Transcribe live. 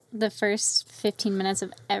the first 15 minutes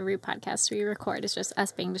of every podcast we record is just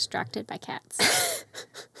us being distracted by cats.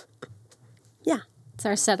 Yeah. It's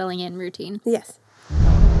our settling in routine. Yes.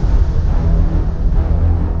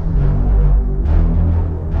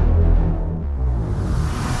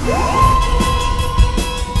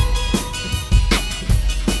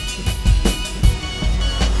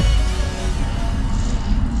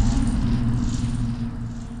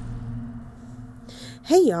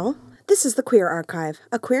 Hey, y'all. This is The Queer Archive,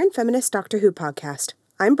 a queer and feminist Doctor Who podcast.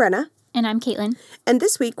 I'm Brenna. And I'm Caitlin. And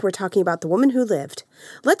this week we're talking about The Woman Who Lived.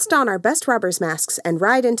 Let's don our best robbers' masks and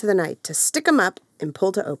ride into the night to stick 'em up and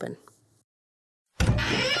pull to open.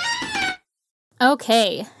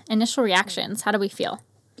 Okay, initial reactions. How do we feel?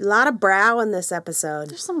 A lot of brow in this episode.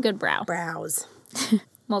 There's some good brow. Brows.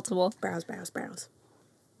 Multiple. Brows.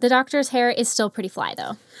 The Doctor's hair is still pretty fly,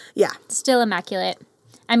 though. Yeah. Still immaculate.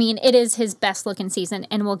 I mean, it is his best looking season,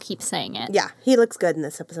 and we'll keep saying it. Yeah, he looks good in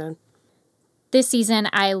this episode. This season,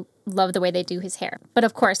 I love the way they do his hair. But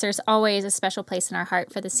of course, there's always a special place in our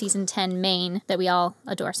heart for the season 10 main that we all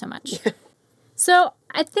adore so much. So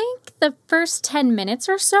I think the first 10 minutes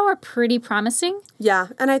or so are pretty promising. Yeah,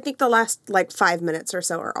 and I think the last, 5 minutes or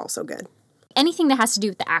so are also good. Anything that has to do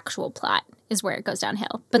with the actual plot is where it goes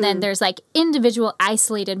downhill. But then there's, individual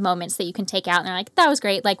isolated moments that you can take out, and they're like, that was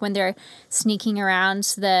great. Like when they're sneaking around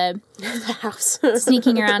the house.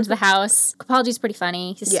 The house. Capaldi's pretty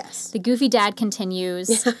funny. Yes. The goofy dad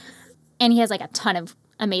continues. And he has, a ton of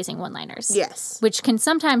amazing one-liners. Yes. Which can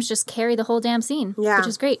sometimes just carry the whole damn scene. Yeah. Which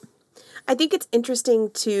is great. I think it's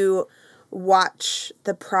interesting to watch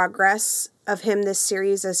the progress of him this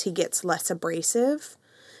series as he gets less abrasive.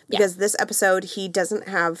 Because this episode, he doesn't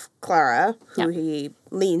have Clara, who he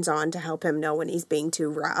leans on to help him know when he's being too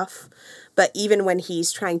rough. But even when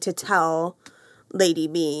he's trying to tell Lady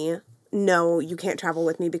Me, no, you can't travel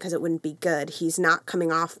with me because it wouldn't be good, he's not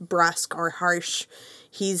coming off brusque or harsh.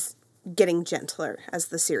 He's getting gentler as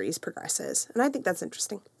the series progresses. And I think that's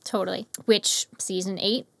interesting. Totally. Which, season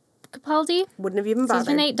 8, Capaldi? Wouldn't have even bothered.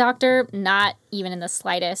 Season 8, Doctor, not even in the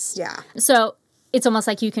slightest. Yeah. So it's almost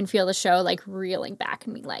like you can feel the show, reeling back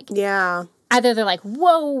and be like... Yeah. Either they're like,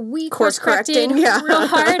 whoa, we course-corrected real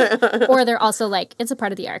hard, or they're also like, it's a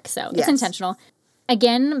part of the arc, so it's intentional.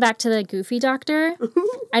 Again, back to the goofy Doctor,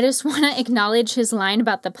 I just want to acknowledge his line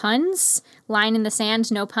about the puns. Line in the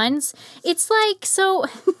sand, no puns. It's like, so,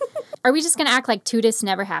 are we just going to act like Tudis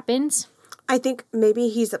never happened? I think maybe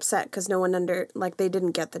he's upset because no one they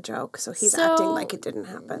didn't get the joke, so he's acting like it didn't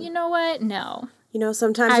happen. You know what? No.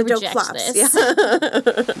 Sometimes the joke flops. This.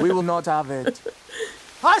 Yeah. We will not have it.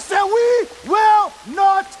 I said we will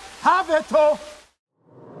not have it.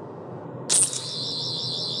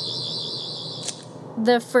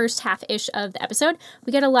 The first half-ish of the episode,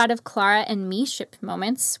 we get a lot of Clara and Me ship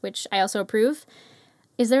moments, which I also approve.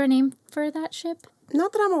 Is there a name for that ship?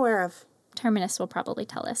 Not that I'm aware of. Terminus will probably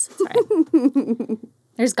tell us. Sorry.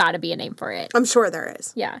 There's got to be a name for it. I'm sure there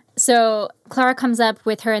is. Yeah. So Clara comes up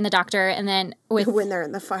with her and the Doctor, and then with... When they're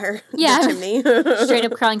in the fire. Yeah. The chimney. Straight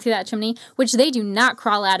up crawling through that chimney, which they do not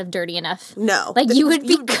crawl out of dirty enough. No. You would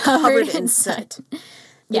be covered in soot.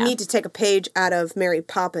 You need to take a page out of Mary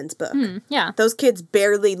Poppins' book. Yeah. Those kids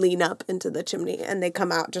barely lean up into the chimney, and they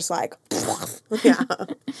come out just like... Yeah.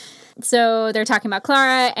 So they're talking about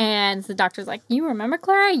Clara, and the Doctor's like, you remember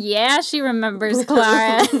Clara? Yeah, she remembers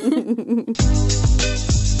Clara.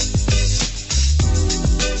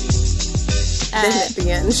 Then at the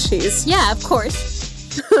end, she's... Yeah, of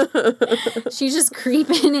course. She's just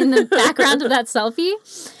creeping in the background of that selfie.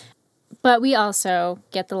 But we also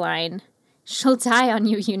get the line, she'll die on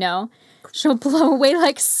you, you know. She'll blow away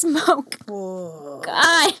like smoke. Whoa.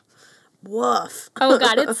 God. Woof. Oh,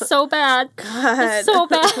 God, it's so bad. God. It's so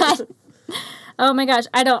bad. Oh, my gosh.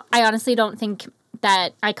 I honestly don't think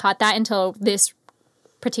that I caught that until this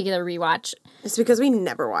particular rewatch. It's because we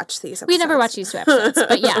never watch these episodes. We never watch these 2 episodes.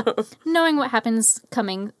 But yeah, knowing what happens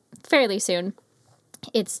coming fairly soon,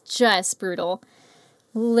 it's just brutal.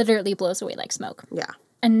 Literally blows away like smoke. Yeah.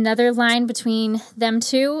 Another line between them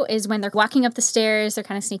two is when they're walking up the stairs, they're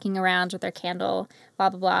kind of sneaking around with their candle,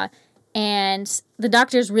 blah, blah, blah. And the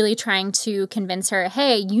Doctor's really trying to convince her,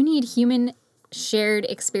 hey, you need human shared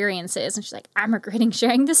experiences. And she's like, I'm regretting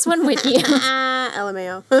sharing this one with you.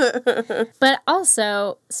 LMAO. But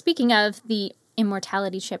also, speaking of the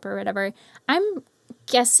immortality chip or whatever, I'm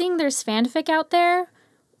guessing there's fanfic out there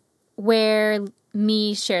where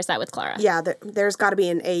Me shares that with Clara. Yeah, there's got to be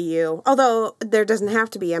an AU. Although, there doesn't have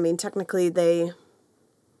to be. I mean, technically,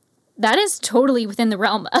 That is totally within the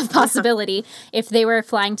realm of possibility. If they were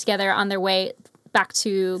flying together on their way back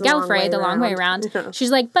to Gallifrey, the long way around,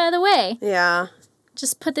 she's like, by the way, yeah,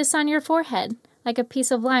 just put this on your forehead. like a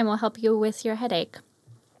piece of lime will help you with your headache.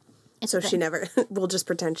 So she never, we'll just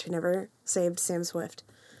pretend she never saved Sam Swift.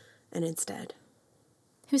 And instead.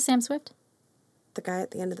 Who's Sam Swift? The guy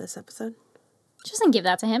at the end of this episode. She doesn't give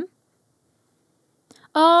that to him.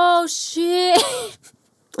 Oh, shit.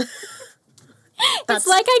 It's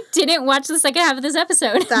like I didn't watch the second half of this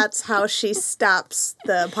episode. That's how she stops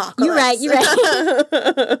the apocalypse. You're right.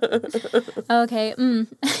 Okay, I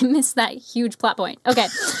missed that huge plot point. Okay.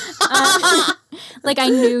 Like, I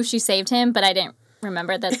knew she saved him, but I didn't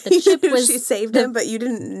remember that the chip was... She saved him, but you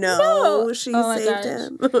didn't know she saved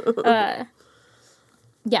him.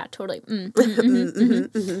 Yeah, totally.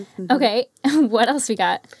 Okay, what else we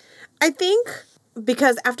got? I think...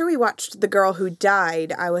 Because after we watched The Girl Who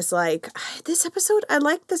Died, I was like, I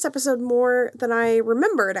liked this episode more than I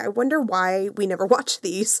remembered. I wonder why we never watched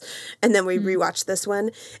these. And then we rewatched this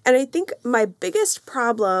one. And I think my biggest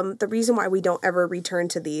problem, the reason why we don't ever return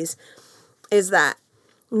to these, is that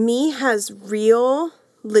Me has real,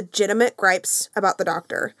 legitimate gripes about the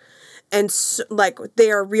Doctor. And, so, like,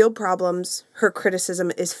 they are real problems. Her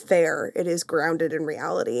criticism is fair. It is grounded in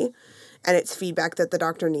reality. And it's feedback that the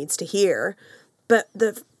Doctor needs to hear. But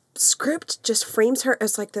the script just frames her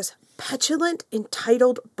as like this petulant,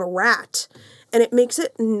 entitled brat. And it makes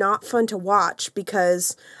it not fun to watch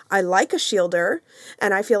because I like a shielder.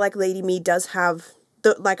 And I feel like Lady Me does have,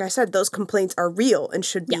 like I said, those complaints are real and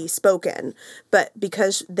should be spoken. But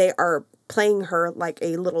because they are playing her like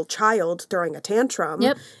a little child throwing a tantrum,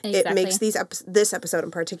 it makes this episode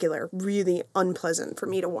in particular really unpleasant for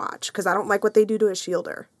me to watch. Because I don't like what they do to a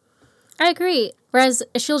shielder. I agree. Whereas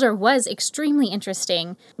a shielder was extremely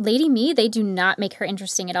interesting. Lady Me, they do not make her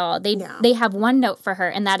interesting at all. They have one note for her,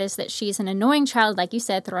 and that is that she's an annoying child, like you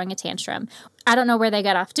said, throwing a tantrum. I don't know where they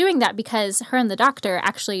got off doing that because her and the Doctor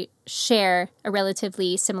actually share a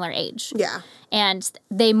relatively similar age. Yeah. And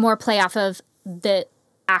they more play off of the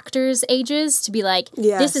actors' ages to be like,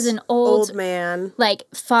 this is an old man, like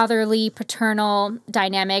fatherly, paternal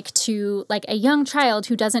dynamic to like a young child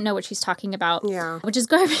who doesn't know what she's talking about. Yeah. Which is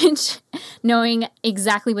garbage, knowing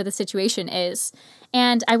exactly what the situation is.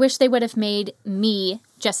 And I wish they would have made Me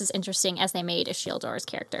just as interesting as they made a Shieldor's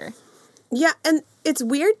character. Yeah, and it's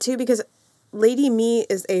weird too because Lady Me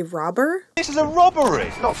is a robber. This is a robbery.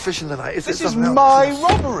 It's not fish in the night. This is my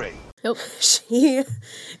robbery. Nope. She's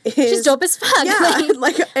dope as fuck. Yeah,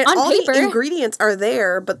 like on all paper. The ingredients are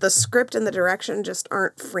there, but the script and the direction just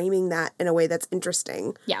aren't framing that in a way that's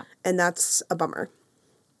interesting. Yeah. And that's a bummer.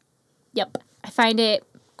 Yep. I find it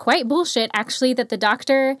quite bullshit, actually, that the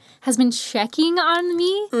Doctor has been checking on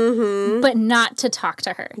Me, but not to talk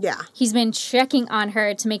to her. Yeah. He's been checking on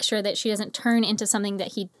her to make sure that she doesn't turn into something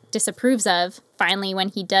that he disapproves of. Finally, when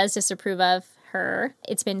he does disapprove of her,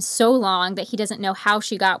 it's been so long that he doesn't know how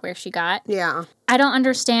she got where she got. Yeah. I don't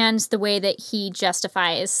understand the way that he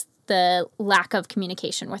justifies the lack of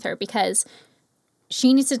communication with her because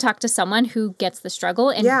she needs to talk to someone who gets the struggle.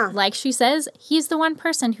 And like she says, he's the one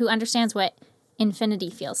person who understands what infinity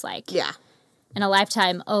feels like. Yeah. In a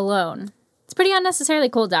lifetime alone. It's pretty unnecessarily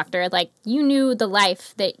cold, Doctor. Like, you knew the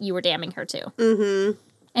life that you were damning her to. Mm-hmm.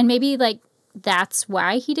 And maybe, like, that's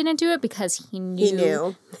why he didn't do it, because he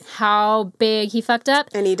knew how big he fucked up.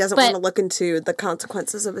 And he doesn't want to look into the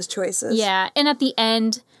consequences of his choices. Yeah, and at the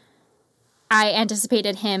end, I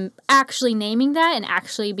anticipated him actually naming that and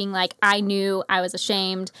actually being like, I knew, I was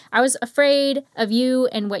ashamed, I was afraid of you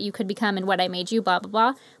and what you could become and what I made you, blah, blah,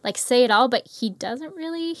 blah. Like, say it all, but he doesn't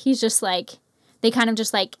really. He's just like, they kind of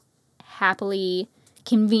just like happily,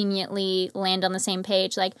 conveniently land on the same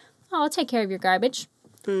page. Like, oh, I'll take care of your garbage.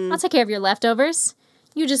 I'll take care of your leftovers.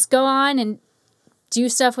 You just go on and do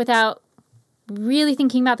stuff without really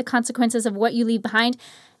thinking about the consequences of what you leave behind.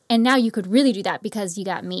 And now you could really do that because you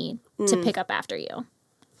got Me to pick up after you.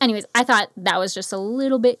 Anyways, I thought that was just a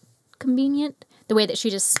little bit convenient, the way that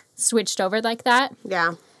she just switched over like that.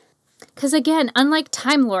 Yeah. Because again, unlike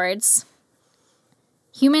Time Lords,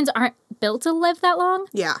 humans aren't built to live that long.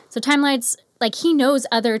 Yeah. So Time Lords, like, he knows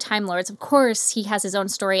other Time Lords. Of course, he has his own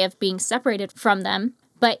story of being separated from them.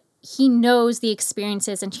 But he knows the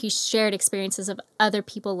experiences and he's shared experiences of other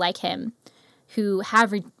people like him who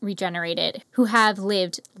have regenerated, who have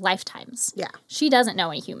lived lifetimes. Yeah. She doesn't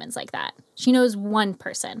know any humans like that. She knows one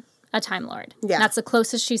person, a Time Lord. Yeah. That's the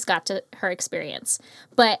closest she's got to her experience.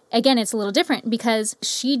 But again, it's a little different because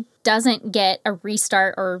she doesn't get a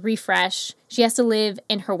restart or a refresh. She has to live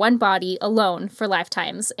in her one body alone for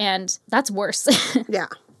lifetimes. And that's worse. Yeah.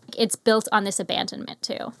 It's built on this abandonment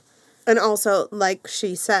too. And also, like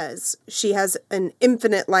she says, she has an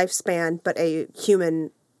infinite lifespan, but a human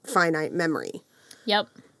finite memory. Yep.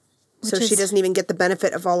 So she doesn't even get the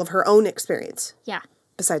benefit of all of her own experience. Yeah.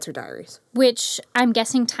 Besides her diaries. Which I'm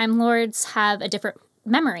guessing Time Lords have a different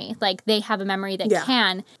memory. Like, they have a memory that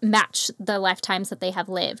can match the lifetimes that they have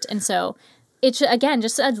lived. And so it's, again,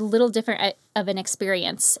 just a little different of an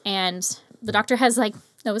experience. And the Doctor has, like,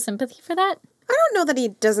 no sympathy for that. I don't know that he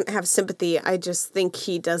doesn't have sympathy. I just think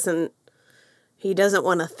he doesn't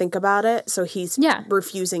want to think about it. So he's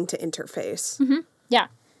refusing to interface. Mm-hmm. Yeah.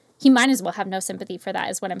 He might as well have no sympathy for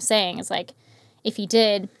that, is what I'm saying. It's like, if he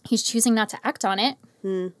did, he's choosing not to act on it,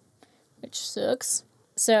 which sucks.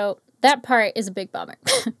 So that part is a big bummer.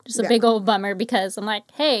 Just a big old bummer, because I'm like,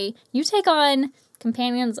 hey, you take on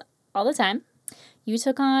companions all the time. You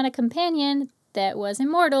took on a companion that was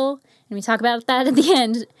immortal, and we talk about that at the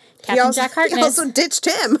end. Captain Jack Harkness. He also ditched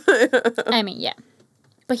him. I mean, yeah.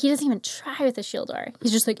 But he doesn't even try with the Shieldar.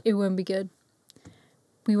 He's just like, it wouldn't be good.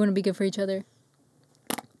 We wouldn't be good for each other.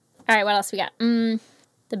 All right, what else we got?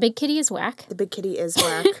 The big kitty is whack. The big kitty is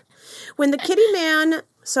whack. When the kitty man,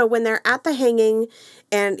 so when they're at the hanging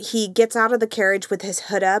and he gets out of the carriage with his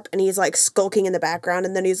hood up and he's like skulking in the background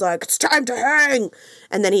and then he's like, it's time to hang.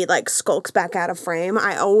 And then he like skulks back out of frame.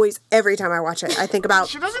 Every time I watch it, I think about.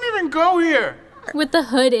 She doesn't even go here. With the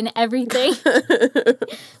hood and everything.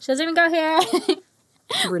 She doesn't even go here.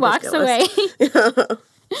 Walks away.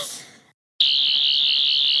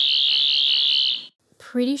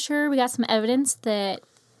 Pretty sure we got some evidence that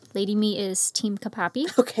Lady Me is Team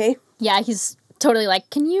Capapi. Okay. Yeah, he's totally like,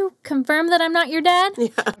 can you confirm that I'm not your dad? Yeah.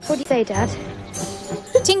 What do you say, Dad?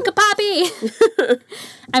 Team Capapi!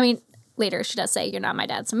 I mean, later she does say, you're not my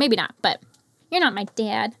dad, so maybe not, but you're not my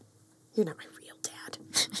dad. You're not my real dad.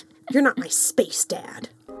 You're not my space dad.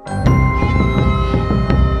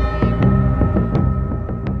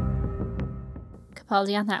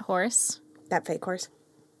 Capaldi on that horse. That fake horse.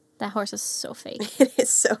 That horse is so fake. It is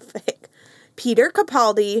so fake. Peter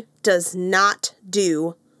Capaldi does not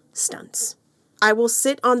do stunts. I will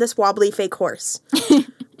sit on this wobbly fake horse.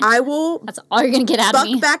 I will. That's all you're going to get out of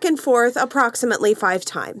me. Buck back and forth approximately 5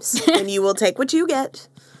 times. And you will take what you get.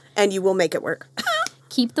 And you will make it work.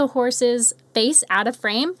 Keep the horse's face out of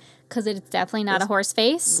frame. Because it's definitely not a horse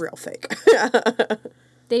face. Real fake.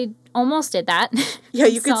 They almost did that. Yeah,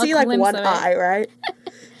 you can see like one eye, right?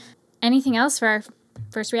 Anything else for our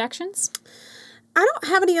first reactions? I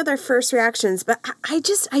don't have any other first reactions, but I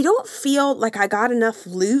don't feel like I got enough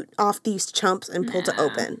loot off these chumps and pulled to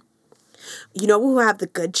open. You know who have the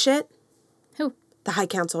good shit? Who? The High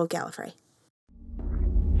Council of Gallifrey.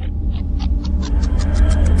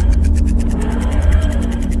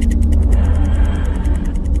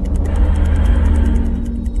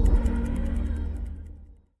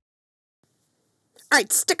 All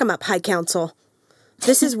right, stick 'em up, High Council.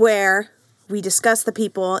 This is where we discuss the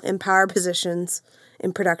people in power positions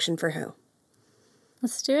in production for Who.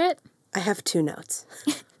 Let's do it. I have 2 notes.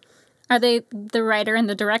 Are they the writer and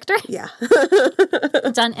the director? Yeah.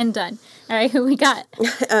 Done and done. All right, who we got?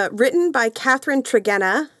 Written by Catherine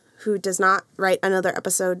Tregenna, who does not write another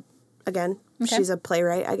episode again. Okay. She's a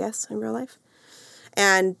playwright, I guess, in real life.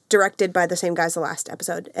 And directed by the same guy as the last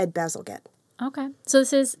episode, Ed Bazalgette. Okay. So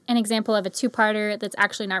this is an example of a 2-parter that's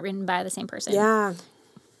actually not written by the same person. Yeah.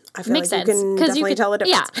 I feel Makes like sense. you can definitely tell a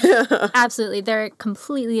difference. Yeah, absolutely. They're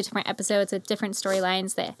completely different episodes with different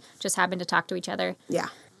storylines that just happen to talk to each other. Yeah.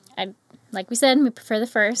 Like we said, we prefer the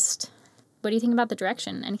first. What do you think about the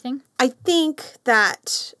direction? Anything? I think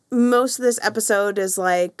that most of this episode is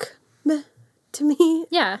like, meh, to me.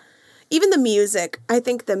 Yeah. Even the music. I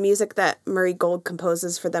think the music that Murray Gold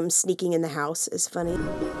composes for them sneaking in the house is funny.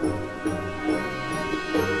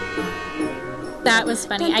 That was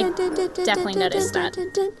funny. I definitely noticed that.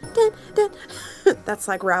 That's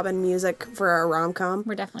like Robin music for a rom-com.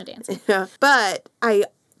 We're definitely dancing. Yeah. But I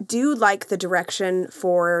do like the direction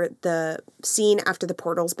for the scene after the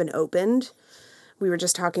portal's been opened. We were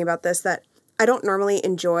just talking about this, that I don't normally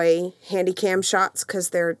enjoy handycam shots because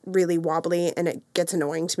they're really wobbly and it gets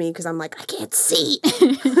annoying to me because I'm like, I can't see.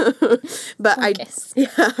 But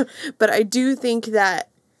I do think that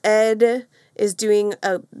Ed is doing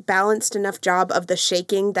a balanced enough job of the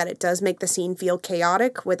shaking that it does make the scene feel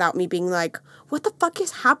chaotic without me being like, what the fuck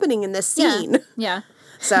is happening in this scene? Yeah.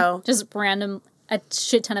 So just random, a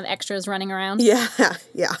shit ton of extras running around. Yeah.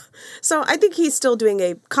 So I think he's still doing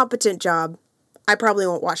a competent job. I probably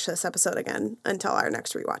won't watch this episode again until our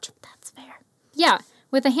next rewatch. That's fair. Yeah.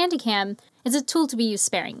 With a handycam, it's a tool to be used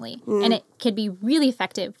sparingly. And it can be really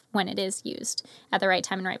effective when it is used at the right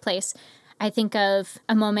time and right place. I think of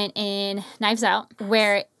a moment in Knives Out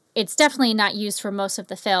where it's definitely not used for most of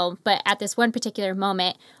the film, but at this one particular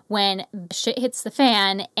moment when shit hits the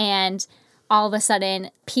fan and all of a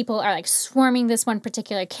sudden people are like swarming this one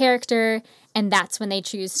particular character, and that's when they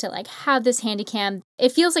choose to like have this handy cam.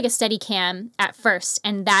 It feels like a steady cam at first,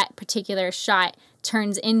 and that particular shot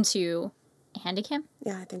turns into a handy cam.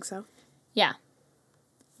 Yeah, I think so. Yeah.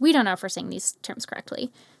 We don't know if we're saying these terms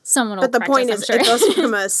correctly. Someone will But the correct point us, is, I'm sure. it goes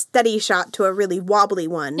from a steady shot to a really wobbly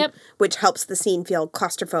one, Yep. which helps the scene feel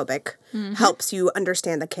claustrophobic, helps you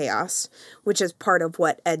understand the chaos, which is part of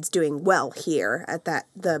what Ed's doing well here at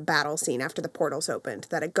the battle scene after the portals opened.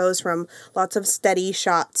 That it goes from lots of steady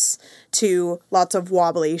shots to lots of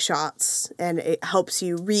wobbly shots, and it helps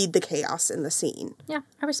you read the chaos in the scene. Yeah,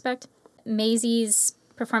 I respect. Maisie's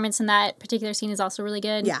performance in that particular scene is also really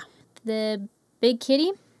good. Yeah. The big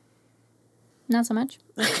kitty, not so much.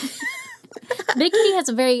 Big Kitty has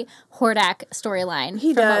a very Hordak storyline.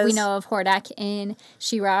 He from does. what we know of Hordak in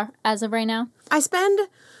She-Ra as of right now. I spend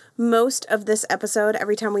most of this episode,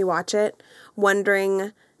 every time we watch it,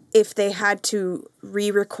 wondering if they had to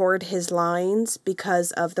re-record his lines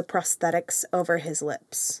because of the prosthetics over his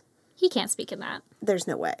lips. He can't speak in that. There's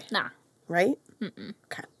no way. Nah. Right?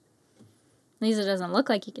 Okay. Lisa doesn't look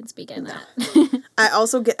like he can speak in that. I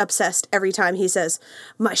also get obsessed every time he says,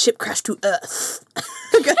 "My ship crashed to Earth."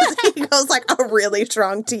 Because he goes like a really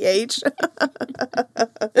strong TH.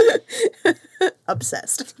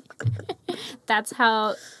 Obsessed. That's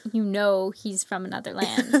how you know he's from another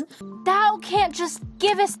land. Thou can't just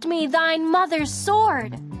givest me thine mother's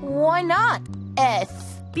sword. Why not,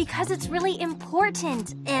 Eth? Because it's really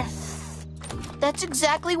important, That's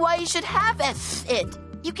exactly why you should have it.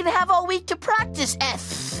 You can have all week to practice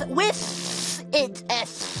with it,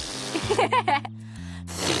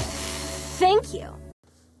 Thank you.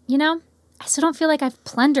 You know, I still don't feel like I've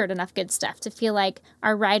plundered enough good stuff to feel like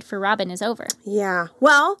our ride for Robin is over. Yeah.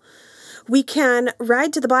 Well, we can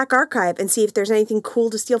ride to the Black Archive and see if there's anything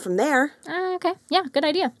cool to steal from there. Okay. Yeah, good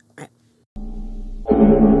idea. Right.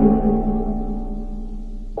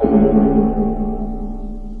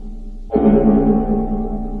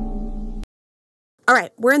 All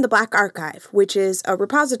right, we're in the Black Archive, which is a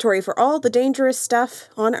repository for all the dangerous stuff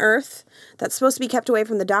on Earth that's supposed to be kept away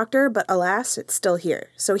from the Doctor, but alas, it's still here.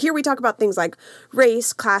 So here we talk about things like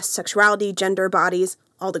race, class, sexuality, gender, bodies,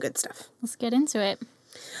 all the good stuff. Let's get into it.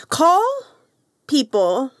 Call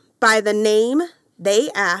people by the name they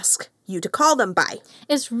ask you to call them by.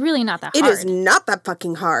 It's really not that hard. It is not that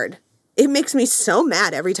fucking hard. It makes me so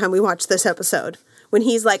mad every time we watch this episode. When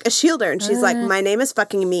he's like a shielder and she's like, "My name is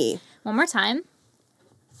fucking me." One more time.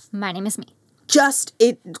 My name is me.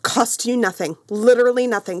 It costs you nothing. Literally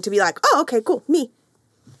nothing to be like, "Oh, okay, cool, me."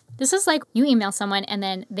 This is like you email someone and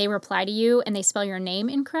then they reply to you and they spell your name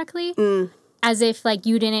incorrectly. As if like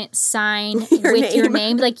you didn't sign with your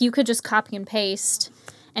name. Like you could just copy and paste.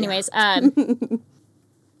 Anyways, I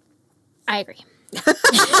agree.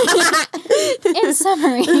 In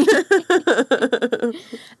summary.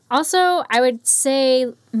 Also, I would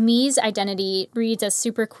say Me's identity reads as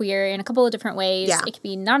super queer in a couple of different ways. Yeah. It could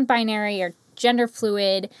be non-binary or gender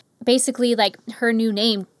fluid. Basically, like her new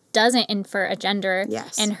name doesn't infer a gender.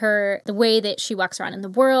 Yes. And the way that she walks around in the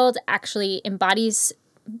world actually embodies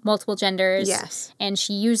multiple genders. Yes. And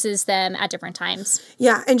she uses them at different times.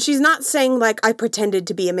 Yeah, and she's not saying, like, I pretended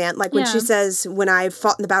to be a man. Like, when she says, when I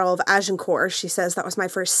fought in the Battle of Agincourt, she says that was my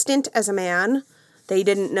first stint as a man. They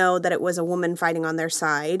didn't know that it was a woman fighting on their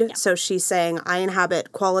side. Yeah. So she's saying, I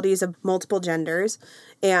inhabit qualities of multiple genders.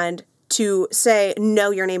 And to say,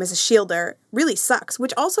 no, your name is a shielder really sucks,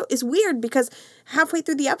 which also is weird because halfway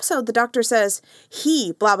through the episode, the Doctor says,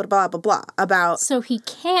 he, blah, blah, blah, blah, blah, about... So he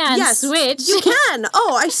can switch. You can.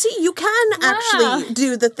 Oh, I see. You can actually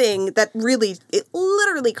do the thing that really, it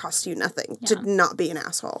literally costs you nothing to not be an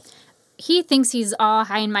asshole. He thinks he's all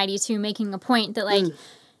high and mighty too, making a point that, like,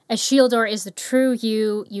 a shieldor is the true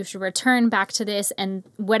you should return back to this, and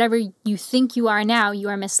whatever you think you are now, you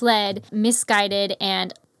are misled, misguided,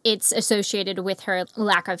 and it's associated with her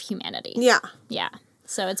lack of humanity. Yeah. Yeah.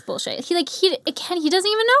 So it's bullshit. He doesn't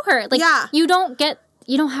even know her. Like, yeah. You don't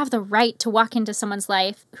have the right to walk into someone's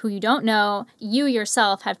life who you don't know. You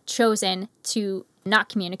yourself have chosen to not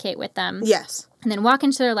communicate with them. Yes. And then walk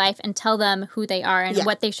into their life and tell them who they are and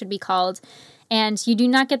what they should be called. And you do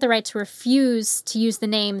not get the right to refuse to use the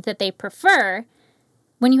name that they prefer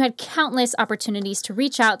when you had countless opportunities to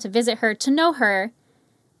reach out, to visit her, to know her,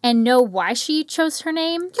 and know why she chose her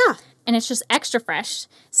name. Yeah. And it's just extra fresh,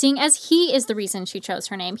 seeing as he is the reason she chose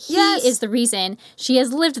her name. He is the reason she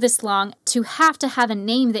has lived this long to have a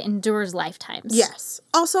name that endures lifetimes. Yes.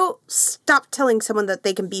 Also, stop telling someone that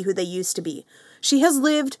they can be who they used to be. She has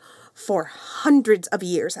lived for hundreds of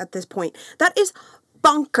years at this point. That is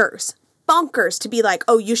bonkers. bonkers to be like,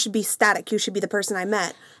 oh, you should be static. You should be the person I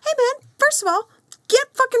met. Hey, man, first of all, get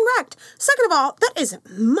fucking wrecked. Second of all, that is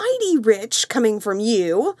mighty rich coming from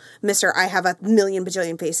you, Mr. I have a million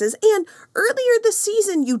bajillion faces. And earlier this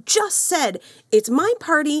season, you just said, it's my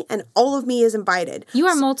party and all of me is invited. You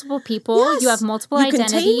are multiple people. Yes, you have multiple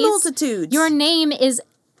identities. You contain multitudes. Your name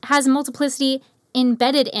has multiplicity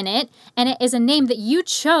embedded in it, and it is a name that you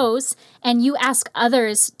chose, and you ask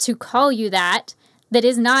others to call you that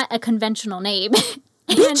is not a conventional name.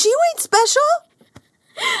 Bitch, you ain't special?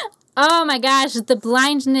 Oh my gosh, the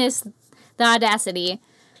blindness, the audacity.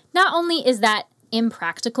 Not only is that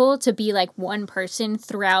impractical to be like one person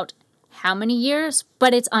throughout how many years,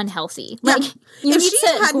 but it's unhealthy. Yeah. Like, you if need she to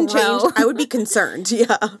hadn't grow. changed, I would be concerned.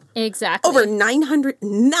 Yeah. Exactly. Over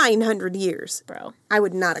 900 years. Bro. I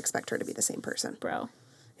would not expect her to be the same person. Bro.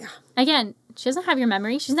 Yeah. Again, she doesn't have your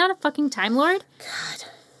memory. She's not a fucking Time Lord.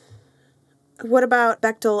 God. What about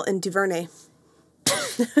Bechdel and Duvernay?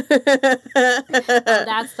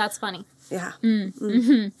 That's funny. Yeah.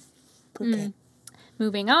 Okay.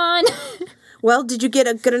 Moving on. Well, did you get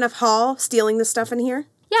a good enough haul stealing the stuff in here?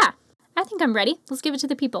 Yeah. I think I'm ready. Let's give it to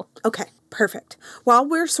the people. Okay, perfect. While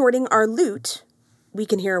we're sorting our loot, we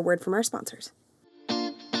can hear a word from our sponsors.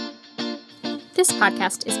 This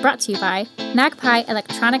podcast is brought to you by Magpie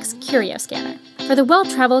Electronics Curio Scanner. For the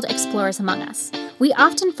well-traveled explorers among us, we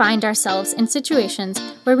often find ourselves in situations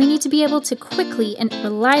where we need to be able to quickly and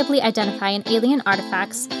reliably identify an alien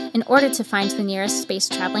artifacts in order to find the nearest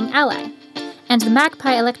space-traveling ally. And the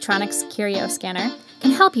Magpie Electronics Curio Scanner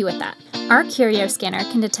can help you with that. Our Curio Scanner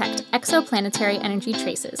can detect exoplanetary energy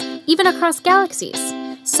traces, even across galaxies.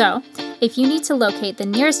 So, if you need to locate the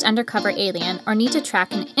nearest undercover alien or need to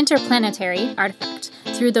track an interplanetary artifact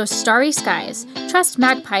through those starry skies, trust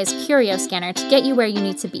Magpie's Curio Scanner to get you where you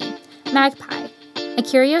need to be. Magpie, a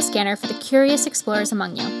curio scanner for the curious explorers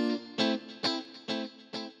among you.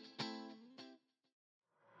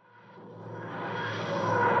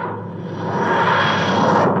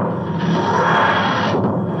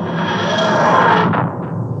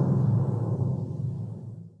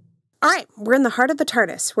 All right, we're in the heart of the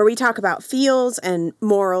TARDIS, where we talk about feels and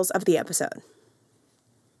morals of the episode.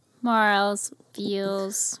 Morals,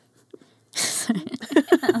 feels.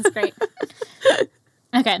 That was great.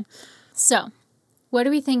 Okay, so what do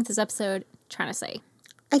we think this episode trying to say?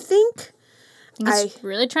 I think it's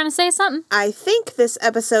really trying to say something. I think this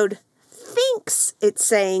episode thinks it's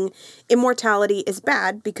saying immortality is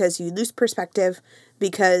bad because you lose perspective,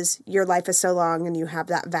 because your life is so long and you have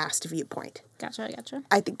that vast viewpoint. Gotcha.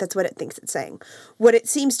 I think that's what it thinks it's saying. What it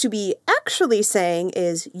seems to be actually saying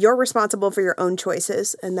is you're responsible for your own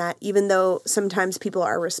choices, and that even though sometimes people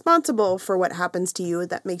are responsible for what happens to you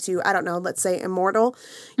that makes you, I don't know, let's say immortal,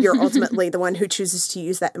 you're ultimately the one who chooses to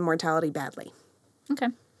use that immortality badly. Okay.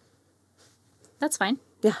 That's fine.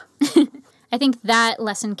 Yeah. I think that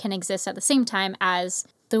lesson can exist at the same time as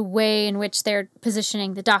the way in which they're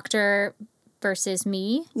positioning the Doctor versus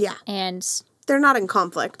me. Yeah. And they're not in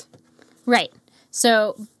conflict. Right.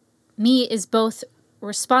 So Me is both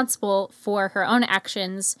responsible for her own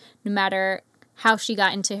actions, no matter how she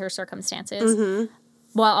got into her circumstances,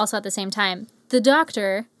 while also at the same time, the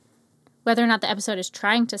Doctor, whether or not the episode is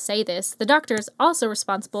trying to say this, the Doctor is also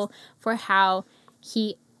responsible for how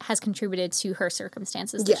he has contributed to her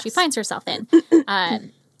circumstances that she finds herself in.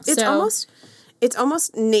 It's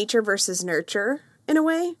almost nature versus nurture in a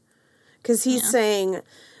way, because he's saying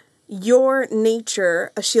your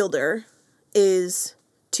nature, a shielder, is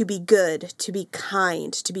to be good, to be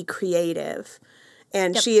kind, to be creative.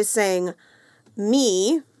 And she is saying,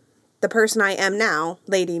 me, the person I am now,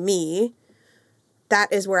 Lady Me,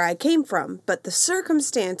 that is where I came from. But the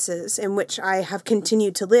circumstances in which I have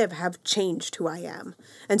continued to live have changed who I am.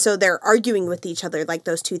 And so they're arguing with each other like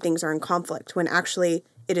those two things are in conflict, when actually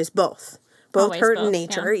it is both. Both her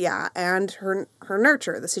nature, and her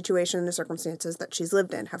nurture, the situation and the circumstances that she's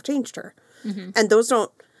lived in have changed her. And those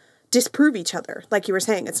don't disprove each other, like you were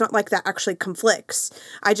saying. It's not like that actually conflicts.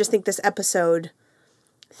 I just think this episode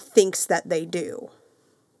thinks that they do.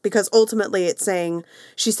 Because ultimately it's saying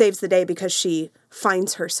she saves the day because she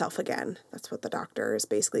finds herself again. That's what the Doctor is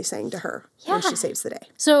basically saying to her when she saves the day.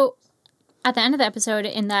 So at the end of the episode,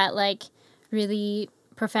 in that like really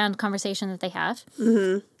profound conversation that they have,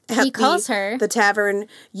 he calls her the tavern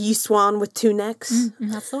Ye Swan with two necks.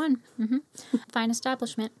 That's the one. Fine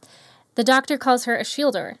establishment. The Doctor calls her a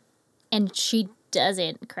shielder, and she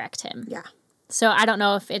doesn't correct him. Yeah. So I don't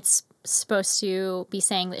know if it's supposed to be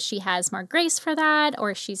saying that she has more grace for that,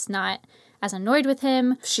 or she's not as annoyed with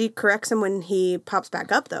him. She corrects him when he pops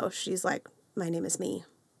back up, though. She's like, my name is Me,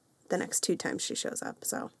 the next two times she shows up,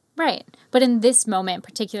 so. Right. But in this moment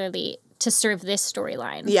particularly, to serve this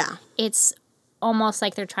storyline. Yeah. It's almost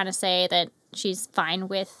like they're trying to say that she's fine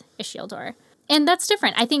with Isildur. And that's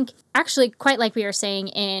different. I think, actually, quite like we were saying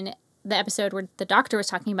in the episode where the doctor was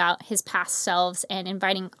talking about his past selves and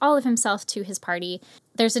inviting all of himself to his party,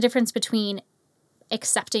 there's a difference between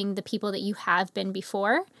accepting the people that you have been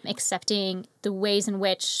before, accepting the ways in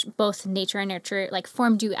which both nature and nurture like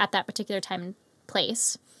formed you at that particular time and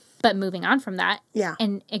place, but moving on from that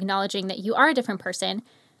and acknowledging that you are a different person.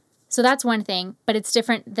 So that's one thing, but it's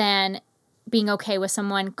different than being okay with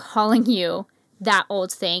someone calling you that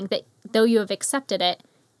old thing, that though you have accepted it,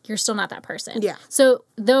 you're still not that person. Yeah. So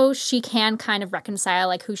though she can kind of reconcile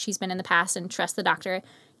like who she's been in the past and trust the doctor,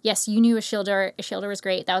 yes, you knew Isildur was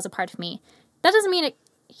great, that was a part of me. That doesn't mean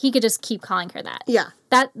he could just keep calling her that. Yeah.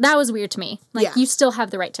 That was weird to me. Like, you still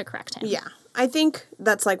have the right to correct him. Yeah. I think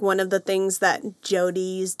that's, like, one of the things that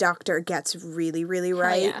Jodie's doctor gets really, really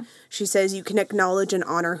right. Yeah. She says you can acknowledge and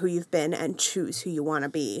honor who you've been and choose who you want to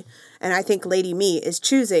be. And I think Lady Me is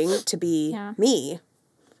choosing to be me.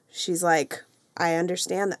 She's like, I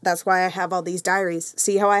understand that. That's why I have all these diaries.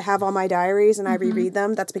 See how I have all my diaries and I reread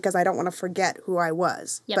them? That's because I don't want to forget who I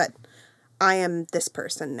was. Yep. But I am this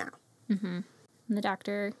person now. Mm-hmm. And the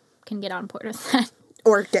doctor can get on board with that.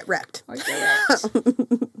 Or get wrecked.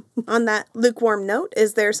 On that lukewarm note,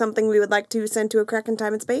 is there something we would like to send to a crack in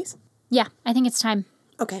time and space? Yeah, I think it's time.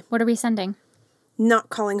 Okay. What are we sending? Not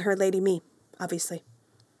calling her Lady Me, obviously.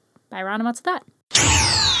 Bye, Ron. What's that?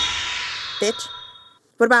 Bitch.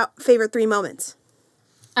 What about favorite 3 moments?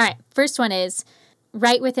 All right. First one is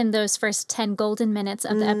right within those first 10 golden minutes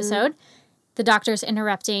of the episode, the doctor's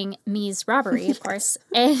interrupting Me's robbery, of course,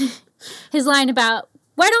 and his line about,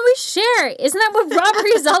 why don't we share? Isn't that what robbery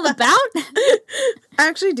is all about? I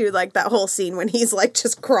actually do like that whole scene when he's like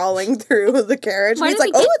just crawling through the carriage. And he's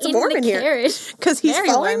like, oh, it's warm in here. Because he's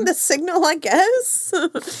following the signal, I guess.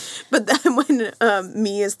 But then when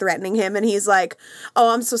Me is threatening him and he's like,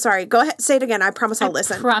 oh, I'm so sorry. Go ahead. Say it again. I promise I'll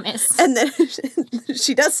listen. Promise. And then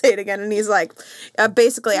she does say it again. And he's like,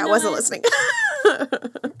 basically, I wasn't listening.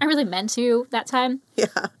 I really meant to that time. Yeah.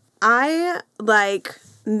 I like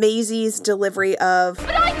Maisie's delivery of...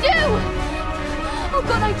 But I do! Oh,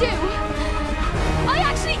 God, I do! I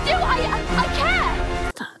actually do! I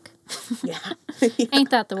care! Fuck. Yeah.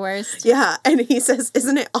 Ain't that the worst? Yeah, and he says,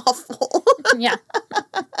 isn't it awful? Yeah.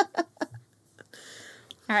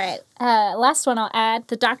 All right. Last one I'll add.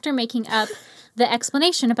 The doctor making up the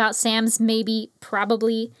explanation about Sam's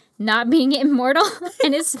probably not being immortal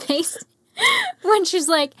and his face when she's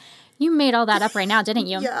like, you made all that up right now, didn't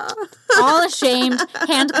you? Yeah. All ashamed,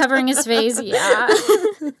 hand covering his face. Yeah.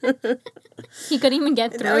 He couldn't even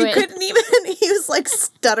get through it. He couldn't even. He was like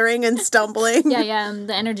stuttering and stumbling. Yeah.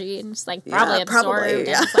 The energy and just like probably absorbed. Probably,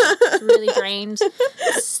 yeah. And it's like really drained.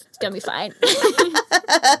 It's gonna be fine.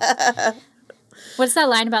 What's that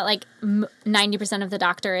line about like 90% of the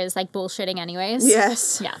doctor is like bullshitting anyways?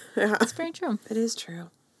 Yes. Yeah. It's very true. It is true.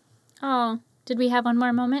 Oh, did we have one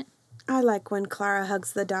more moment? I like when Clara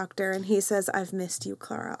hugs the doctor and he says, I've missed you,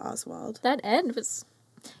 Clara Oswald. That end was,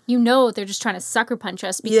 they're just trying to sucker punch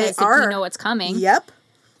us because you know what's coming. Yep.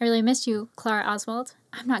 I really missed you, Clara Oswald.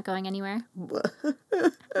 I'm not going anywhere.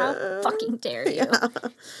 How fucking dare you? Yeah.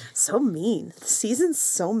 So mean. The season's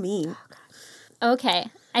so mean. Okay.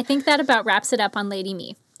 I think that about wraps it up on Lady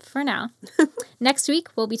Me for now. Next week,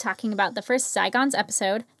 we'll be talking about the first Zygons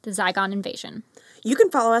episode, the Zygon Invasion. You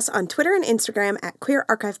can follow us on Twitter and Instagram at Queer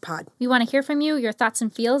Archive Pod. We want to hear from you, your thoughts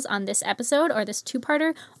and feels on this episode or this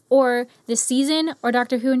 2-parter or this season or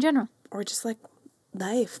Doctor Who in general. Or just like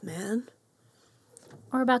life, man.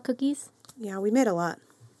 Or about cookies. Yeah, we made a lot.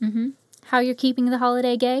 Mm-hmm. How you're keeping the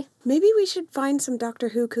holiday gay. Maybe we should find some Doctor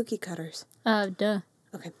Who cookie cutters. Duh.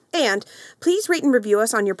 Okay. And please rate and review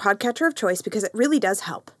us on your podcatcher of choice because it really does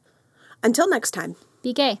help. Until next time.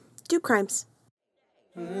 Be gay. Do crimes.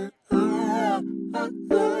 Yeah.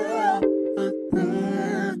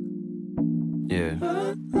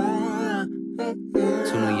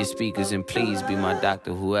 Tune on your speakers and please be my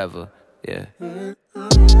doctor, whoever. Yeah.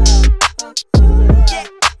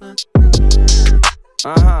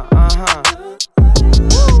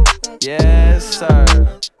 Yes,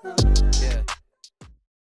 sir.